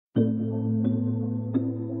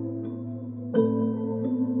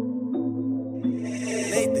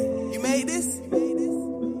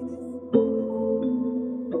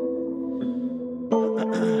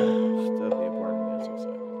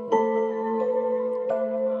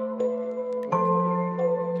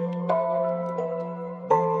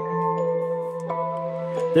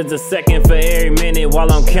There's a second for every minute while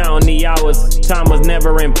I'm counting the hours. Time was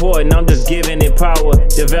never important, I'm just giving it power.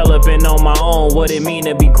 Developing on my own, what it mean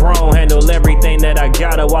to be grown. Handle everything that I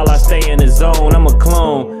gotta while I stay in the zone. I'm a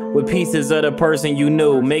clone with pieces of the person you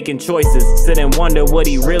knew, making choices, sit and wonder what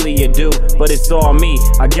he really would do. But it's all me,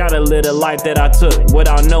 I gotta live the life that I took,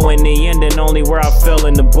 without knowing the ending, only where I fell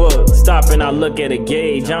in the book. Stop and I look at a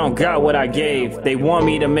gauge, I don't got what I gave. They want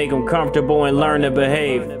me to make them comfortable and learn to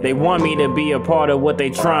behave. They want me to be a part of what they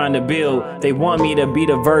trying to build. They want me to be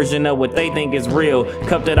the version of what they think is real.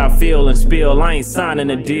 Cup that I feel and spill, I ain't signing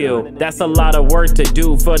a deal. That's a lot of work to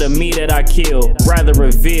do for the me that I kill. Rather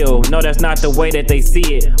reveal, no, that's not the way that they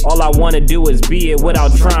see it. All I wanna do is be it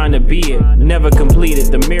without trying to be it. Never completed,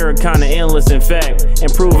 the mirror kinda endless in fact.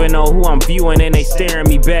 Improving on who I'm viewing and they staring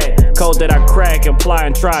me back. Code that I crack, apply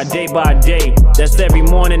and try day by day. That's every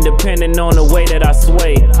morning depending on the way that I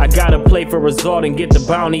sway. I gotta play for result and get the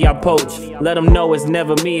bounty I poach. Let them know it's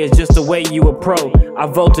never me, it's just the way you approach. I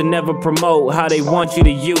vote to never promote how they want you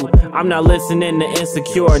to you. I'm not listening to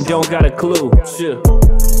Insecure and don't got a clue. Shit.